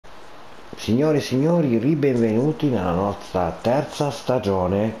Signore e signori, ribenvenuti nella nostra terza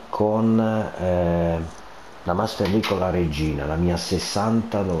stagione con la Master League con la Reggina, la mia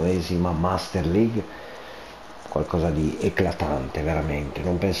 69esima Master League, qualcosa di eclatante veramente,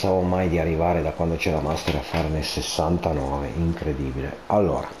 non pensavo mai di arrivare da quando c'è la Master a farne 69, incredibile.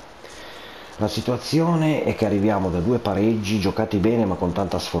 Allora, la situazione è che arriviamo da due pareggi giocati bene ma con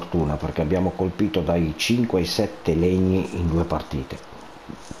tanta sfortuna, perché abbiamo colpito dai 5 ai 7 legni in due partite.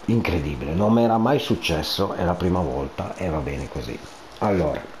 Incredibile, non mi era mai successo, è la prima volta e va bene così.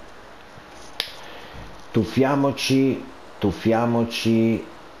 Allora, tuffiamoci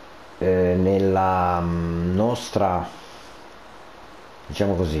nella nostra,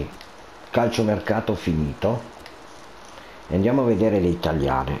 diciamo così, calciomercato finito e andiamo a vedere le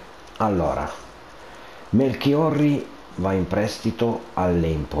italiane. Allora, Melchiorri va in prestito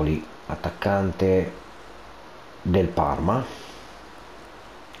all'Empoli, attaccante del Parma.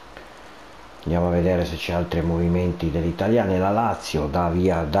 Andiamo a vedere se c'è altri movimenti degli italiani. La Lazio dà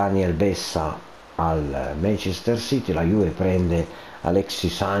via Daniel Bessa al Manchester City, la Juve prende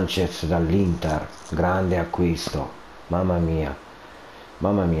Alexis Sanchez dall'Inter, grande acquisto, mamma mia,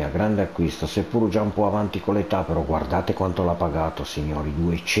 grande acquisto, seppur già un po' avanti con l'età, però guardate quanto l'ha pagato, signori,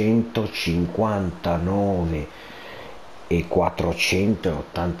 259 e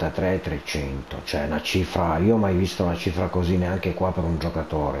 483,300, cioè una cifra, io ho mai visto una cifra così neanche qua per un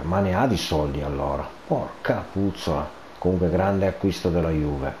giocatore, ma ne ha di soldi allora, porca puzzola. Comunque grande acquisto della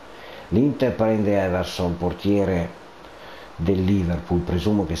Juve. L'Inter prende Everson, portiere del Liverpool,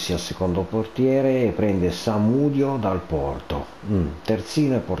 presumo che sia il secondo portiere, e prende Samudio dal Porto,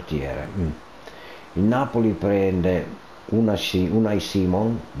 terzino e portiere. Il Napoli prende Unai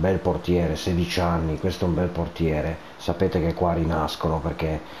Simon, bel portiere, 16 anni, questo è un bel portiere. Sapete che qua rinascono,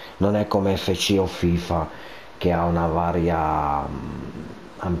 perché non è come FC o FIFA che ha una varia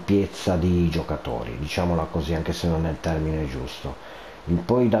ampiezza di giocatori, diciamola così, anche se non è il termine giusto.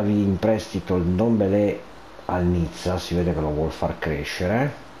 Poi davi in prestito il Ndombele al Nizza, si vede che lo vuol far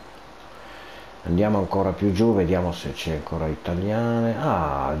crescere. Andiamo ancora più giù, vediamo se c'è ancora italiane.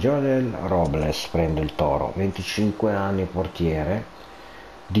 Joel Robles prende il Toro, 25 anni, portiere.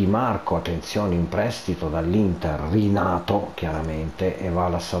 Di Marco, attenzione, in prestito dall'Inter, rinato chiaramente, e va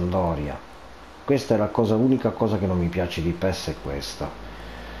alla Sampdoria. Questa è la cosa, l'unica cosa che non mi piace di PES è questa.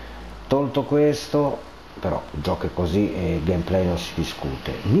 Tolto questo, però giochi così e il gameplay non si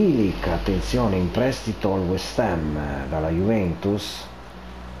discute. Milik, attenzione, in prestito al West Ham dalla Juventus.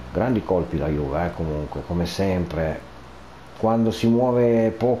 Grandi colpi la Juve, comunque, come sempre, quando si muove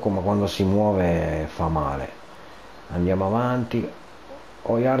poco, ma quando si muove fa male. Andiamo avanti.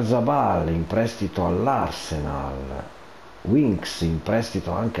 Oyarzabal in prestito all'Arsenal, Winks in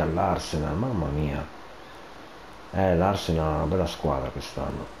prestito anche all'Arsenal, mamma mia, l'Arsenal è una bella squadra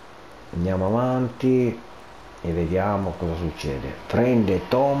quest'anno. Andiamo avanti e vediamo cosa succede. Prende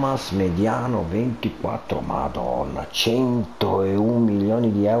Thomas, mediano, 24, madonna, 101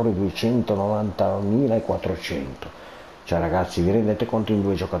 milioni di euro, 290.400. Cioè ragazzi, vi rendete conto in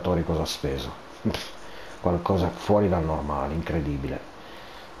due giocatori cosa ha speso? Qualcosa fuori dal normale, incredibile.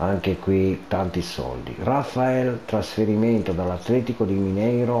 Anche qui tanti soldi. Rafael, trasferimento dall'Atletico di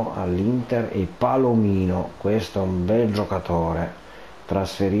Mineiro all'Inter, e Palomino, questo è un bel giocatore,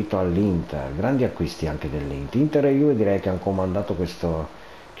 trasferito all'Inter. Grandi acquisti anche dell'Inter. Inter e Juve direi che hanno comandato questa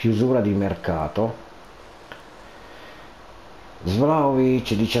chiusura di mercato.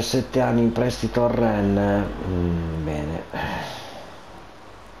 Vlahovic, 17 anni, in prestito al Rennes. Bene,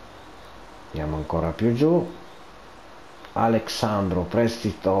 andiamo ancora più giù. Alexandro,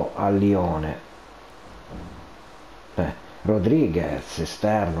 prestito al Lione. Rodriguez,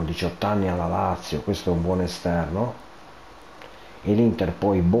 esterno, 18 anni alla Lazio, questo è un buon esterno. E l'Inter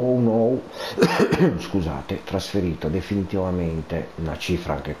poi Bono, scusate, trasferito definitivamente, una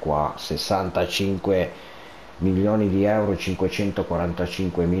cifra anche qua, 65 milioni di euro,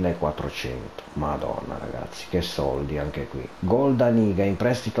 545.400. Madonna ragazzi, che soldi anche qui. Goldaniga in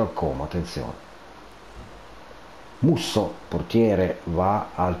prestito al Como, attenzione. Musso, portiere, va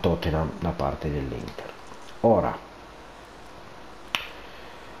al Tottenham da parte dell'Inter. Ora,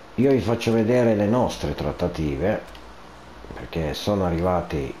 io vi faccio vedere le nostre trattative, perché sono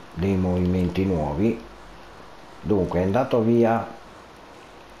arrivati dei movimenti nuovi. Dunque è andato via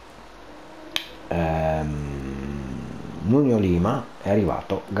Nuno Lima, è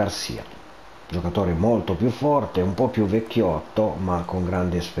arrivato Garcia, giocatore molto più forte, un po' più vecchiotto ma con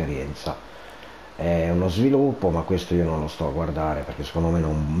grande esperienza. È uno sviluppo, ma questo io non lo sto a guardare perché secondo me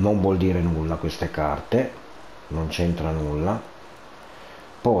non vuol dire nulla, queste carte non c'entra nulla.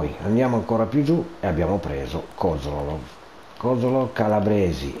 Poi andiamo ancora più giù e abbiamo preso Kozlov, Kozolov,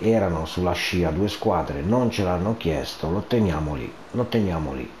 Calabresi erano sulla scia, due squadre non ce l'hanno chiesto, lo teniamo lì, lo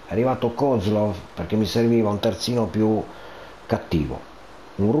teniamo lì. È arrivato Kozlov perché mi serviva un terzino più cattivo,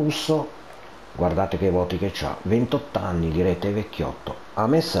 un russo, guardate che voti che c'ha, 28 anni, direte vecchiotto, a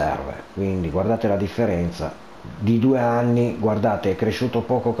me serve, quindi guardate la differenza di 2 anni, guardate è cresciuto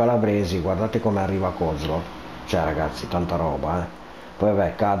poco Calabresi, guardate come arriva Kozlov, cioè ragazzi tanta roba. Poi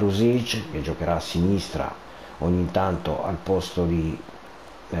vabbè Kadusic che giocherà a sinistra ogni tanto al posto di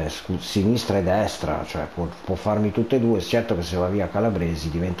sinistra e destra, cioè può farmi tutte e due, certo che se va via Calabresi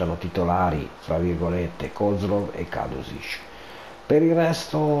diventano titolari, fra virgolette, Kozlov e Kadusic. Per il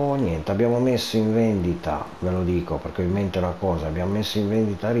resto niente, abbiamo messo in vendita, ve lo dico perché ho in mente una cosa, abbiamo messo in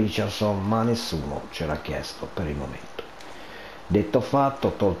vendita Richardson ma nessuno ce l'ha chiesto per il momento. Detto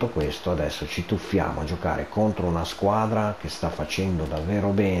fatto, tolto questo, adesso ci tuffiamo a giocare contro una squadra che sta facendo davvero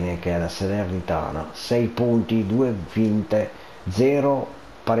bene, che è la Salernitana, 6 punti, 2 vinte, 0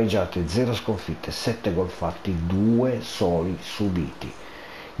 pareggiate, 0 sconfitte, 7 gol fatti, 2 soli subiti.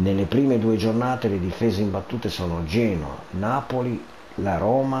 Nelle prime 2 giornate le difese imbattute sono Genoa, Napoli, la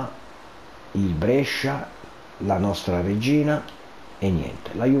Roma, il Brescia, la nostra Reggina e niente.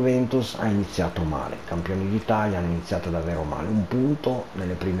 La Juventus ha iniziato male, campioni d'Italia hanno iniziato davvero male, un punto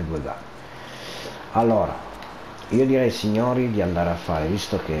nelle prime 2 gare. Allora, io direi signori di andare a fare,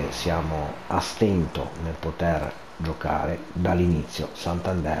 visto che siamo a stento nel poter giocare dall'inizio,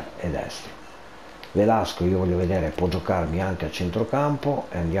 Santander e destro. Velasco io voglio vedere, può giocarmi anche a centrocampo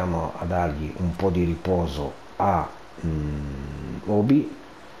e andiamo a dargli un po' di riposo a Obi.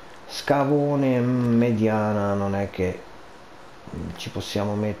 Scavone mediana, non è che ci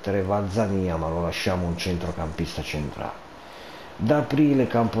possiamo mettere Valzania, ma lo lasciamo un centrocampista centrale. D'Aprile,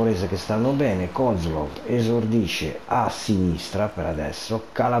 Camporese che stanno bene, Kozlov esordisce a sinistra per adesso,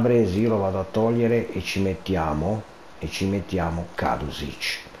 Calabresi io lo vado a togliere e ci mettiamo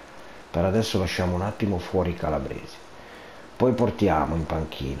Kadusic. Per adesso lasciamo un attimo fuori Calabresi. Poi portiamo in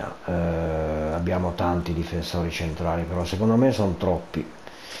panchina, abbiamo tanti difensori centrali, però secondo me sono troppi.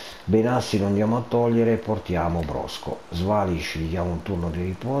 Benassi lo andiamo a togliere e portiamo Brosco. Svalic gli diamo un turno di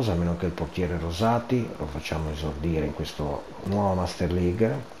riposo, a meno che il portiere Rosati lo facciamo esordire in questa nuova Master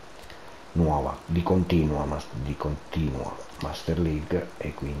League, di continua Master League,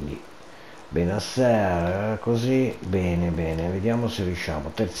 e quindi Benasser così, bene, vediamo se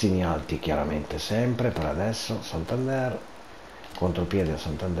riusciamo. Terzini alti chiaramente sempre, per adesso Santander, contropiede a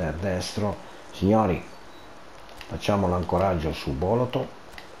Santander destro. Signori, facciamo l'ancoraggio su Boloto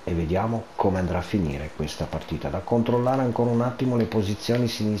e vediamo come andrà a finire questa partita. Da controllare ancora un attimo le posizioni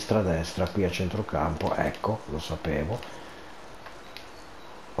sinistra-destra qui a centrocampo, ecco, lo sapevo.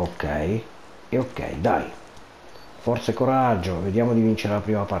 Ok, e ok, dai, forza e coraggio, vediamo di vincere la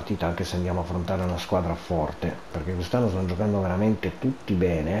prima partita, anche se andiamo a affrontare una squadra forte, perché quest'anno stanno giocando veramente tutti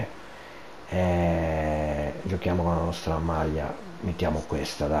bene. Giochiamo con la nostra maglia, mettiamo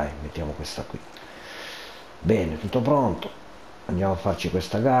questa, dai, mettiamo questa qui. Bene, tutto pronto, andiamo a farci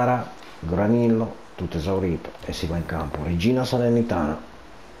questa gara, granillo, tutto esaurito e si va in campo. Reggina Salernitana.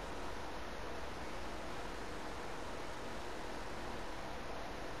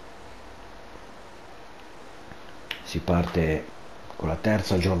 Si parte con la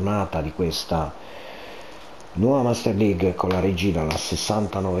terza giornata di questa nuova Master League con la Reggina, la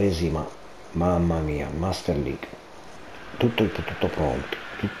 69esima, mamma mia, Master League. Tutto pronto,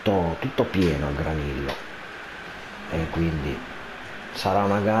 tutto pieno a granillo. E quindi sarà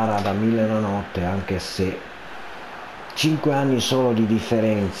una gara da 1000 la notte, anche se 5 anni solo di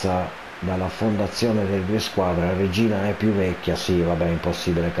differenza dalla fondazione delle due squadre. La Reggina è più vecchia, sì, vabbè, è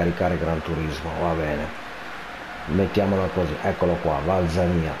impossibile caricare Gran Turismo, va bene, mettiamola così. Eccolo qua,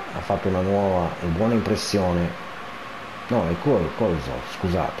 Valzania ha fatto una nuova e buona impressione. No, è Colzo,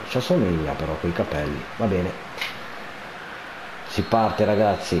 scusate, ci assomiglia però coi capelli, va bene. Si parte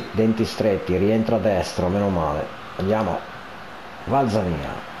ragazzi, denti stretti, rientra a destra, meno male. Andiamo,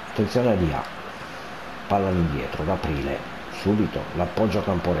 Valzania, attenzione a Dia, palla indietro, d'Aprile, subito l'appoggio a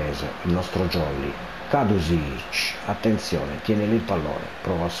Camporese, il nostro Jolly. Kadusic, attenzione, tiene lì il pallone,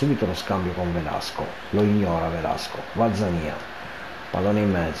 prova subito lo scambio con Velasco, lo ignora Velasco. Valzania, pallone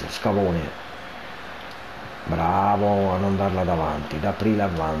in mezzo, Scavone, bravo a non darla davanti, d'Aprile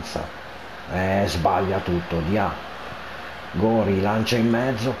avanza, sbaglia tutto, Dia, Gori lancia in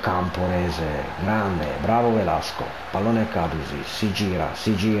mezzo, Camporese, grande, bravo Velasco, pallone a Kadusic, si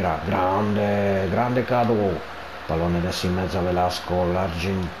gira, grande Cadu, pallone adesso in mezzo a Velasco,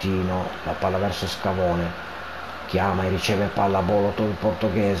 l'argentino, la palla verso Scavone, chiama e riceve palla a Boloto, il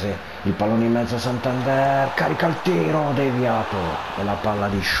portoghese, il pallone in mezzo a Santander, carica il tiro, deviato, e la palla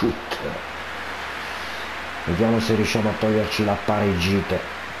di shoot. vediamo se riusciamo a toglierci la pareggite.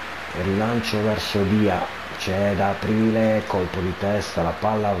 Rilancio verso Dia, c'è da Aprile, colpo di testa, la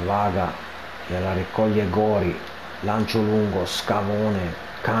palla vaga e la raccoglie Gori, lancio lungo, Scavone,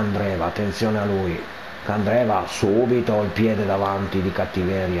 Candreva, attenzione a lui, Candreva subito il piede davanti di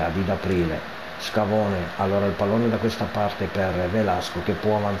cattiveria di D'Aprile, Scavone, allora il pallone da questa parte per Velasco che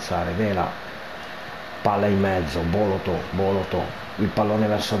può avanzare, Vela, palla in mezzo, Boloto, il pallone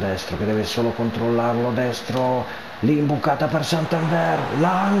verso destro che deve solo controllarlo, destro, l'imbucata per Santander,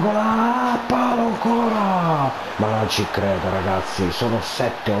 l'angola, palo ancora, ma non ci credo ragazzi, sono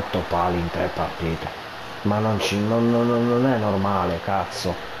 7-8 pali in 3 partite, ma non è normale,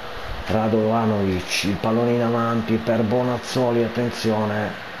 cazzo. Radovanovic, il pallone in avanti per Bonazzoli,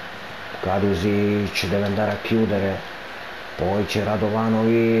 attenzione, Kadusic deve andare a chiudere, poi c'è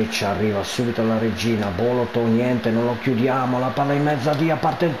Radovanovic, arriva subito la Reggina, Boloto, niente, non lo chiudiamo, la palla in mezzo a Dia,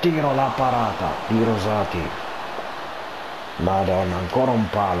 parte il tiro, la parata di Rosati. Madonna, ancora un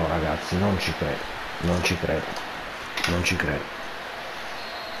palo ragazzi, non ci credo,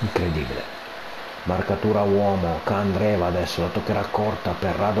 incredibile. Marcatura uomo, Candreva adesso la toccherà corta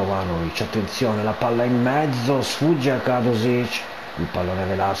per Radovanovic, attenzione, la palla in mezzo, sfugge a Kadusic, il pallone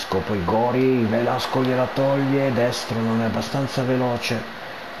Velasco, poi Gori, Velasco gliela toglie, destro non è abbastanza veloce,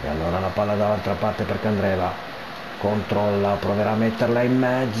 e allora la palla dall'altra parte per Candreva, controlla, proverà a metterla in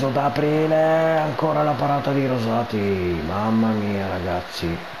mezzo da Aprile, ancora la parata di Rosati, mamma mia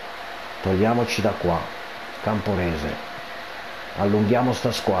ragazzi, togliamoci da qua, Camporese, allunghiamo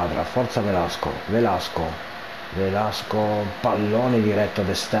sta squadra, forza Velasco, pallone diretto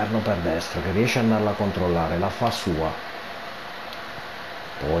d'esterno per destra che riesce ad andarla a controllare, la fa sua,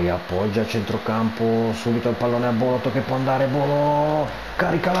 poi appoggia a centrocampo, subito il pallone a Boloto che può andare, Bolo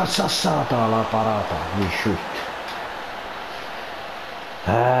carica la sassata, la parata di shoot.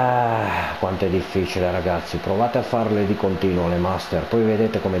 Quanto è difficile ragazzi, provate a farle di continuo le master, poi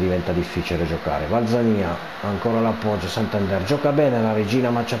vedete come diventa difficile giocare. Valzania, ancora l'appoggio, Santander, gioca bene la Reggina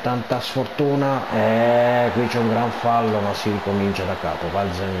ma c'è tanta sfortuna, qui c'è un gran fallo ma si ricomincia da capo.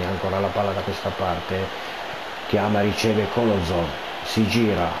 Valzania, ancora la palla da questa parte, chiama, riceve Colozzo, si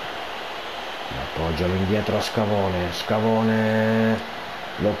gira, appoggialo indietro a Scavone,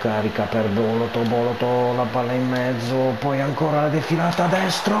 lo carica per Boloto, la palla in mezzo, poi ancora la defilata a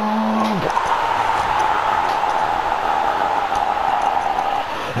destro,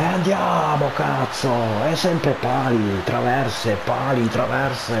 e andiamo cazzo, è sempre pali, traverse,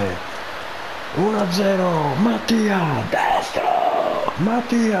 1-0, Mattia, destro,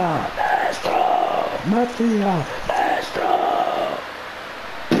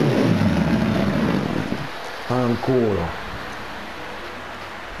 fanculo,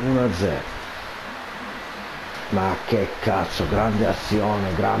 1-0, ma che cazzo, grande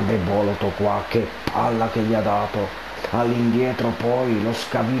azione, grande Boloto qua, che palla che gli ha dato, all'indietro poi lo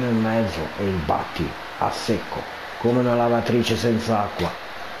scavino in mezzo e il batti a secco, come una lavatrice senza acqua,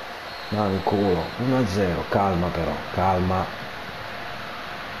 manculo, 1-0, calma però, calma,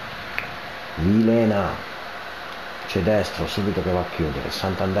 Vilena, c'è destro, subito che va a chiudere,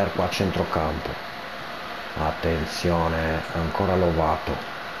 Santander qua a centrocampo, attenzione, ancora Lovato,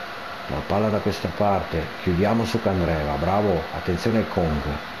 la palla da questa parte, chiudiamo su Candreva, bravo, attenzione ai Kong,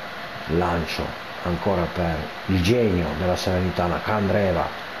 lancio ancora per il genio della Salernitana, Candreva,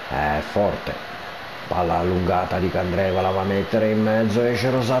 forte, palla allungata di Candreva, la va a mettere in mezzo,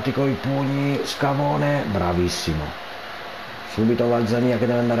 esce Rosati con i pugni, Scavone, bravissimo, subito Valzania che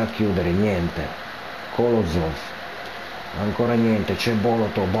deve andare a chiudere, niente, Kolozov, ancora niente, c'è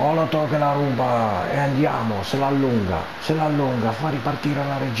Boloto che la ruba e andiamo, se l'allunga, fa ripartire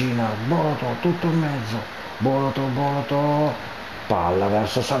la Reggina, Boloto tutto in mezzo, Boloto, palla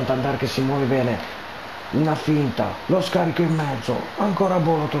verso Santander che si muove bene, una finta, lo scarico in mezzo, ancora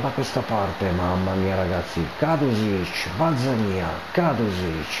Boloto da questa parte, mamma mia ragazzi, Kadusic, Valzania,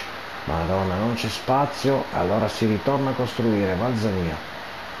 madonna non c'è spazio, allora si ritorna a costruire, Valzania,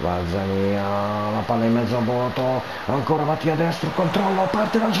 la palla in mezzo a Boloto, ancora Mattia destro, controllo,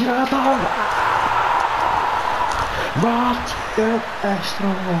 parte la girata,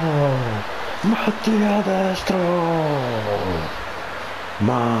 Mattia destro,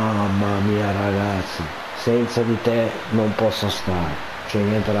 mamma mia ragazzi, senza di te non posso stare, c'è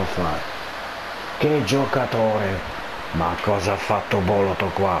niente da fare, che giocatore, ma cosa ha fatto Boloto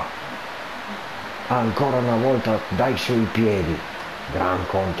qua, ancora una volta dai suoi piedi, gran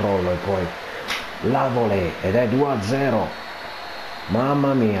controllo e poi la volée ed è 2-0,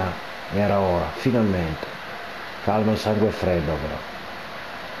 mamma mia, era ora, finalmente, calma e sangue freddo però,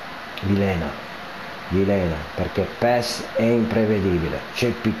 Vilena, perché PES è imprevedibile, c'è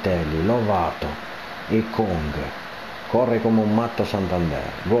Pitelli, Lovato, e Kong, corre come un matto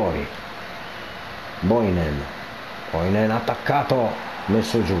Santander, Gori, Boinen attaccato,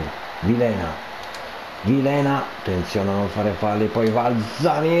 messo giù, Vilena, attenzione a non fare falli, poi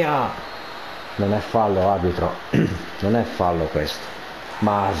Valzania, non è fallo arbitro, non è fallo questo,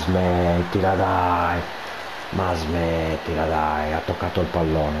 ma smettila dai, ha toccato il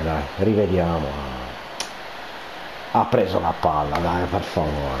pallone, dai, rivediamo, ha preso la palla, dai, per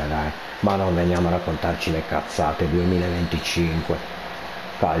favore, dai, ma non veniamo a raccontarci le cazzate, 2025,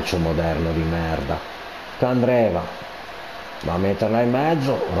 calcio moderno di merda. Candreva va a metterla in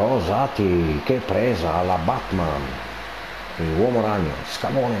mezzo, Rosati, che presa alla Batman, l'uomo ragno,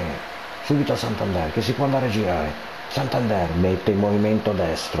 Scavone, subito a Santander, che si può andare a girare, Santander mette in movimento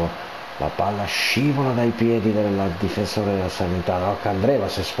destro, la palla scivola dai piedi del difensore della Salernitana, Candreva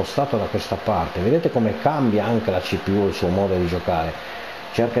si è spostato da questa parte, vedete come cambia anche la CPU il suo modo di giocare,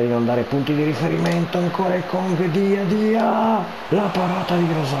 cerca di non dare punti di riferimento, ancora il Kong, Dia, la parata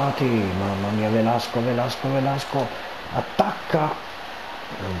di Rosati, mamma mia, Velasco, attacca,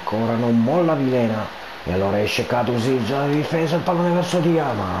 ancora non molla Vilena, e allora esce Cadusi, già di difesa, il pallone verso Dia,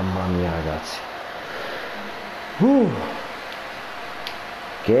 mamma mia ragazzi,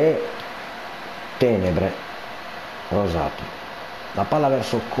 che tenebre, Rosati, la palla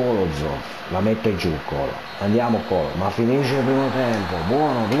verso Kolozov, la mette giù Colo, andiamo Colo, ma finisce il primo tempo,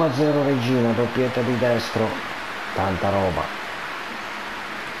 buono, 2-0 Reggina, doppietta di destro, tanta roba.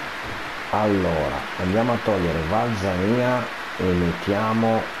 Allora andiamo a togliere Valzania e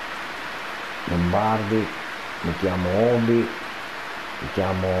mettiamo Lombardi, mettiamo Obi,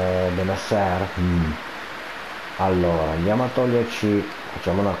 mettiamo Benasser. Allora andiamo a toglierci,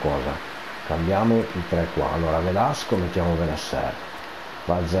 facciamo una cosa, cambiamo i tre qua, allora Velasco mettiamo Benasser,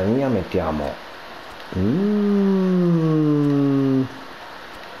 Valzania mettiamo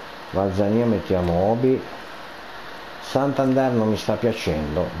Valzania mettiamo Obi, Santander non mi sta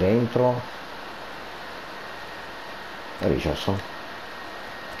piacendo, dentro Richardson,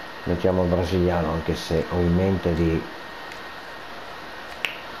 mettiamo il brasiliano, anche se ho in mente di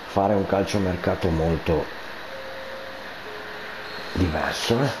fare un calciomercato molto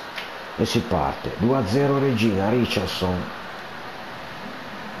diverso, e si parte 2-0 Reggina, Richardson,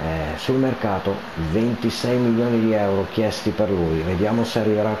 sul mercato 26 milioni di euro chiesti per lui, vediamo se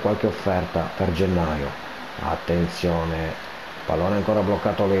arriverà qualche offerta per gennaio. Attenzione, pallone ancora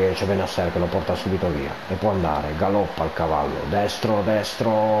bloccato lì, c'è Benasser che lo porta subito via e può andare, galoppa il cavallo, destro,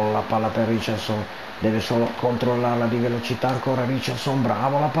 la palla per Richardson, deve solo controllarla di velocità, ancora Richardson,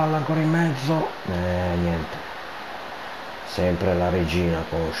 bravo, la palla ancora in mezzo, niente, sempre la Reggina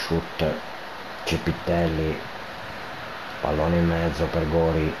con shoot, Cepitelli, pallone in mezzo per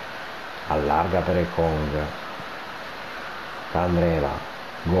Gori, allarga per il Kong, Candreva,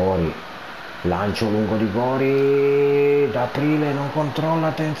 Gori, lancio lungo di Gori, D'Aprile non controlla,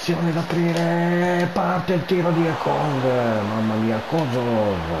 attenzione D'Aprile, parte il tiro di Ekong, mamma mia,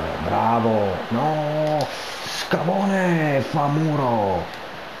 Kozolov, bravo, no, Scavone fa muro,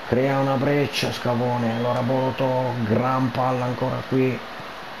 crea una breccia Scavone, allora Boroto, gran palla ancora qui,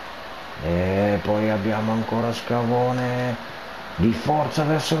 e poi abbiamo ancora Scavone, di forza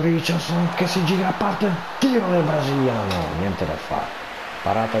verso Richardson che si gira, parte il tiro del brasiliano, niente da fare,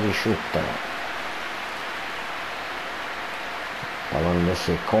 parata di shoot, pallone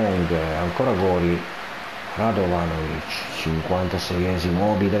adesso Kong, ancora Gori, Radovanovic, 56esimo,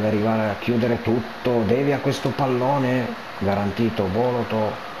 Obi deve arrivare a chiudere tutto, devi a questo pallone, garantito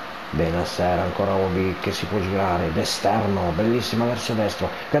Boloto, Benasser, ancora Obi che si può girare, d'esterno, bellissima verso destro,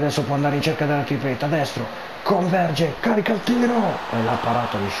 che adesso può andare in cerca della tripletta, destro, converge, carica il tiro, e la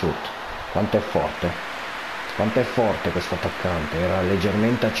parata di shoot, quanto è forte questo attaccante, era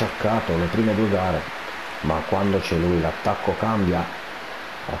leggermente acciaccato le prime due gare, ma quando c'è lui l'attacco cambia,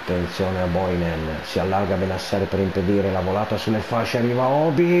 attenzione a Boinen, si allarga Benasser per impedire la volata sulle fasce, arriva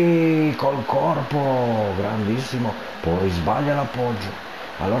Obi col corpo, grandissimo, poi sbaglia l'appoggio,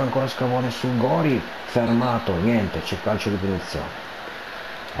 allora ancora Scavone su Gori, fermato, niente, c'è calcio di punizione,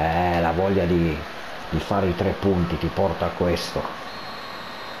 la voglia di fare i 3 punti ti porta a questo,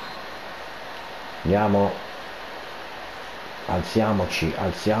 andiamo,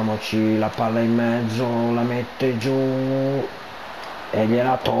 alziamoci, la palla in mezzo, la mette giù e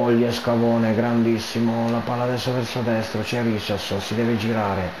gliela toglie Scavone, grandissimo, la palla adesso verso destro, c'è Richardson, si deve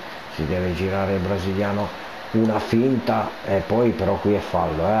girare il brasiliano, una finta e poi però qui è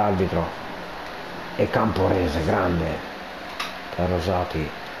fallo, arbitro, e Camporese, grande per Rosati,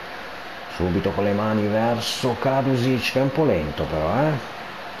 subito con le mani verso Kadusic che è un po' lento però,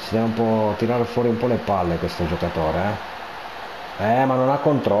 si deve un po' tirare fuori un po' le palle questo giocatore, ma non ha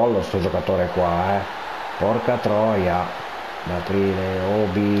controllo sto giocatore qua, porca troia, d'aprile,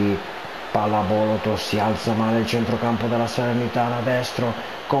 Obi, palla Boloto, si alza male il centrocampo della Salernitana, destro,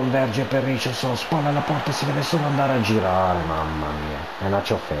 converge per Richardson, spalla alla porta, si deve solo andare a girare, mamma mia, è una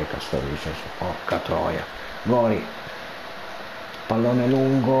ciofeca sto Richardson, porca troia. Gori, pallone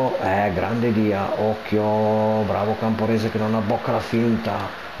lungo, grande Dia, occhio, bravo Camporese che non abbocca la finta,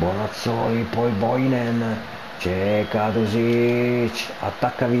 Bonazzoli, poi Boinen, c'è Kadosic,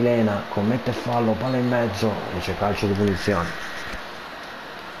 attacca Vilena, commette fallo, palla in mezzo e c'è calcio di punizione.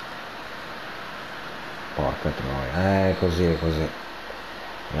 Porca troia, così è così.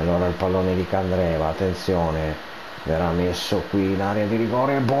 E allora il pallone di Candreva, attenzione, verrà messo qui in area di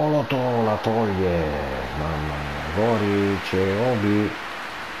rigore, Boloto la toglie, mamma mia, Goric, Obi,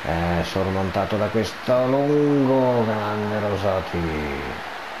 sormontato da questo lungo, grande Rosati.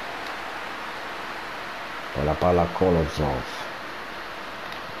 Poi la palla a Kolozov,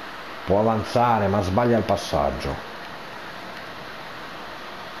 può avanzare ma sbaglia il passaggio,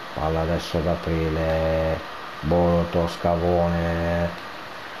 palla adesso d'aprile, Boloto, Scavone,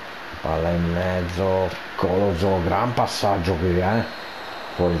 palla in mezzo, Kolozov, gran passaggio qui,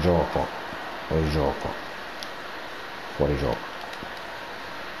 fuori gioco, fuori gioco, fuori gioco.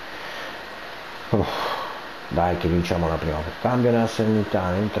 Dai che vinciamo la prima. Cambio nella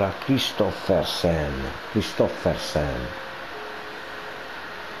Salernitana, entra Christoffersen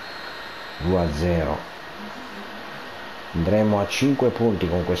 2-0. Andremo a 5 punti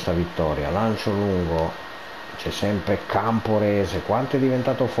con questa vittoria. Lancio lungo, c'è sempre Camporese, quanto è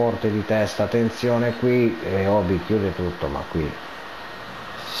diventato forte di testa, attenzione qui, e Obi chiude tutto, ma qui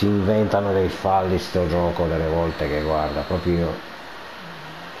si inventano dei falli sto gioco delle volte che guarda, proprio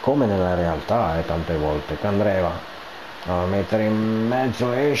come nella realtà tante volte. Candreva a mettere in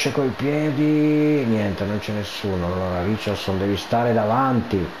mezzo, esce coi piedi, niente, non c'è nessuno, allora Richardson devi stare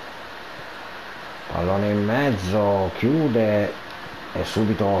davanti, pallone in mezzo, chiude e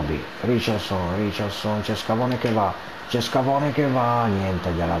subito Obi, Richardson, c'è Scavone che va, niente,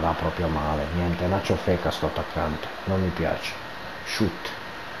 gliela dà proprio male, niente, è una ciofeca sto attaccante, non mi piace. Shoot,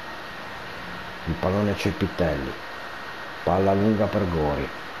 il pallone c'è Pitelli, palla lunga per Gori,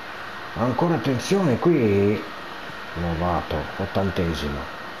 ancora attenzione qui, Novato, 80esimo,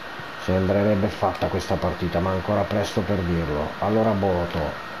 sembrerebbe fatta questa partita ma ancora presto per dirlo. Allora Boloto,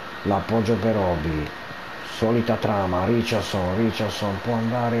 l'appoggio per Obi, solita trama, Richardson può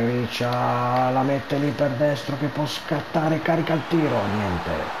andare, la mette lì per destro che può scattare, carica il tiro,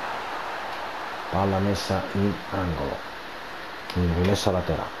 niente, palla messa in angolo, in rimessa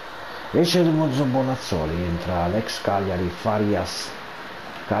laterale, esce il mozzo Bonazzoli, entra l'ex Cagliari Farias,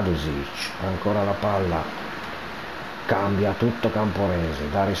 Kadosic, ancora la palla, cambia tutto Camporese,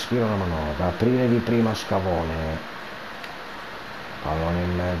 da respiro alla manovra, aprile di prima Scavone, pallone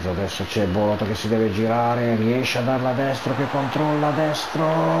in mezzo, adesso c'è Boloto che si deve girare, riesce a darla a destro che controlla a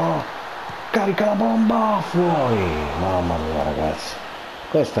destro, carica la bomba, fuori, mamma mia ragazzi,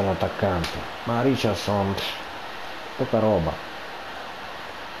 questo è un attaccante, ma Richardson, poca roba,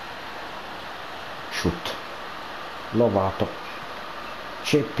 shoot, Lovato,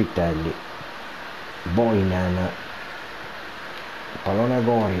 c'è Pitelli, Boinen, pallone a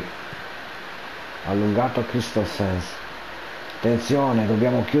Gori, allungato a Christoffersen, attenzione,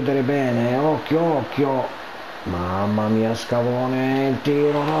 dobbiamo chiudere bene, occhio, mamma mia Scavone, il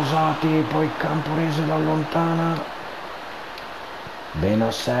tiro, Rosati, poi Camporese da lontana,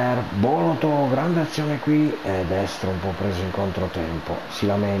 Benasser, Boloto, grande azione qui, e destro un po' preso in controtempo, si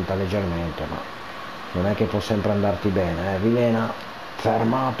lamenta leggermente ma non è che può sempre andarti bene, Vilena,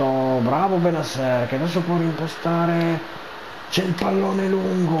 fermato, bravo Benasser che adesso può rimpostare, c'è il pallone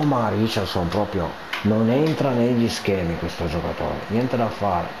lungo, ma Richardson proprio non entra negli schemi questo giocatore, niente da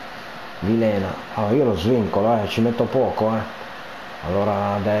fare. Vilena, io lo svincolo, ci metto poco,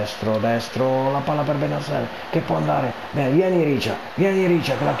 allora destro, la palla per Benasser che può andare, bene, vieni Ricia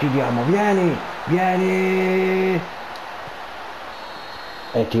che la chiudiamo, vieni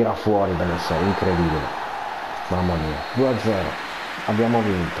e tira fuori Benasser, incredibile, mamma mia, 2-0, abbiamo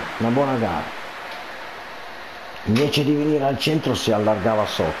vinto, una buona gara. Invece di venire al centro si allargava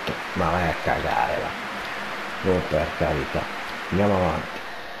sotto, ma vai a cagare là, per carità. Andiamo avanti,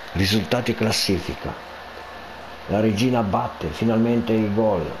 risultati classifica, la Reggina batte finalmente il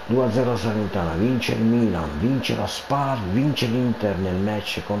gol, 2-0 Salernitana, vince il Milan, vince la Spal, vince l'Inter nel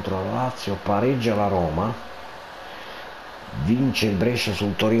match contro la Lazio, pareggia la Roma, vince il Brescia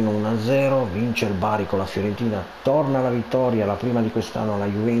sul Torino 1-0, vince il Bari con la Fiorentina, torna la vittoria, la prima di quest'anno, la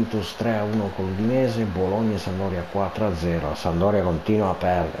Juventus 3-1 con l'Udinese, Bologna e Sampdoria 4-0, Sampdoria continua a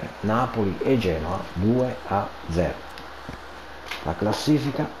perdere, Napoli e Genoa 2-0. La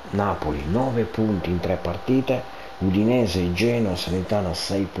classifica: Napoli 9 punti in 3 partite, Udinese, Genoa, Salernitana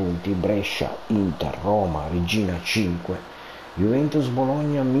 6 punti, Brescia, Inter, Roma, Reggina 5, Juventus,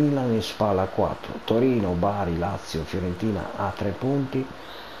 Bologna, Milan e Spal 4, Torino, Bari, Lazio, Fiorentina a 3 punti,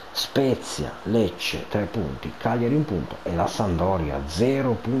 Spezia, Lecce 3 punti, Cagliari 1 punto e la Sampdoria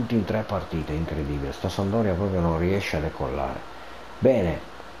 0 punti in 3 partite. Incredibile, sta Sampdoria proprio non riesce a decollare. Bene,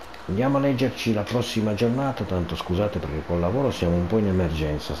 andiamo a leggerci la prossima giornata, tanto scusate perché col lavoro siamo un po' in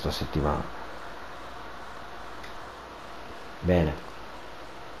emergenza sta settimana. Bene,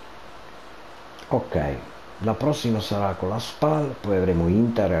 ok, la prossima sarà con la Spal, poi avremo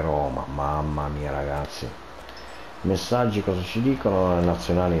Inter e Roma. Mamma mia ragazzi, messaggi cosa ci dicono? Le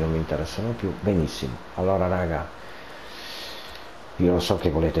nazionali non mi interessano più. Benissimo, allora raga, io lo so che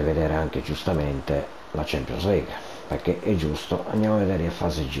volete vedere anche giustamente la Champions League, perché è giusto. Andiamo a vedere le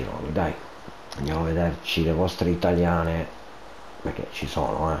fasi gironi, dai, andiamo a vederci le vostre italiane, perché ci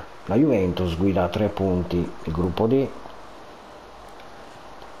sono, La Juventus guida a 3 punti il gruppo D,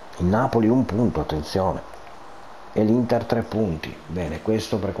 il Napoli 1 punto, attenzione, e l'Inter 3 punti. Bene,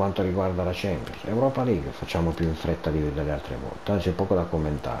 questo per quanto riguarda la Champions. Europa League facciamo più in fretta di vedere le altre volte, c'è poco da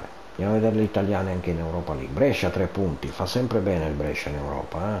commentare. Andiamo a vedere le italiane anche in Europa League. Brescia 3 punti, fa sempre bene il Brescia in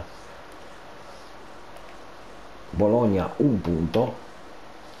Europa, Bologna 1 punto,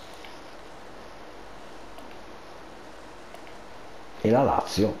 e la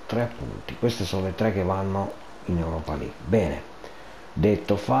Lazio 3 punti. Queste sono le 3 che vanno in Europa League. Bene,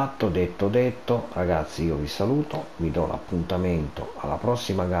 detto fatto, detto, ragazzi, io vi saluto, vi do l'appuntamento alla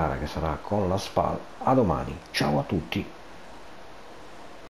prossima gara che sarà con la Spal. A domani, ciao a tutti.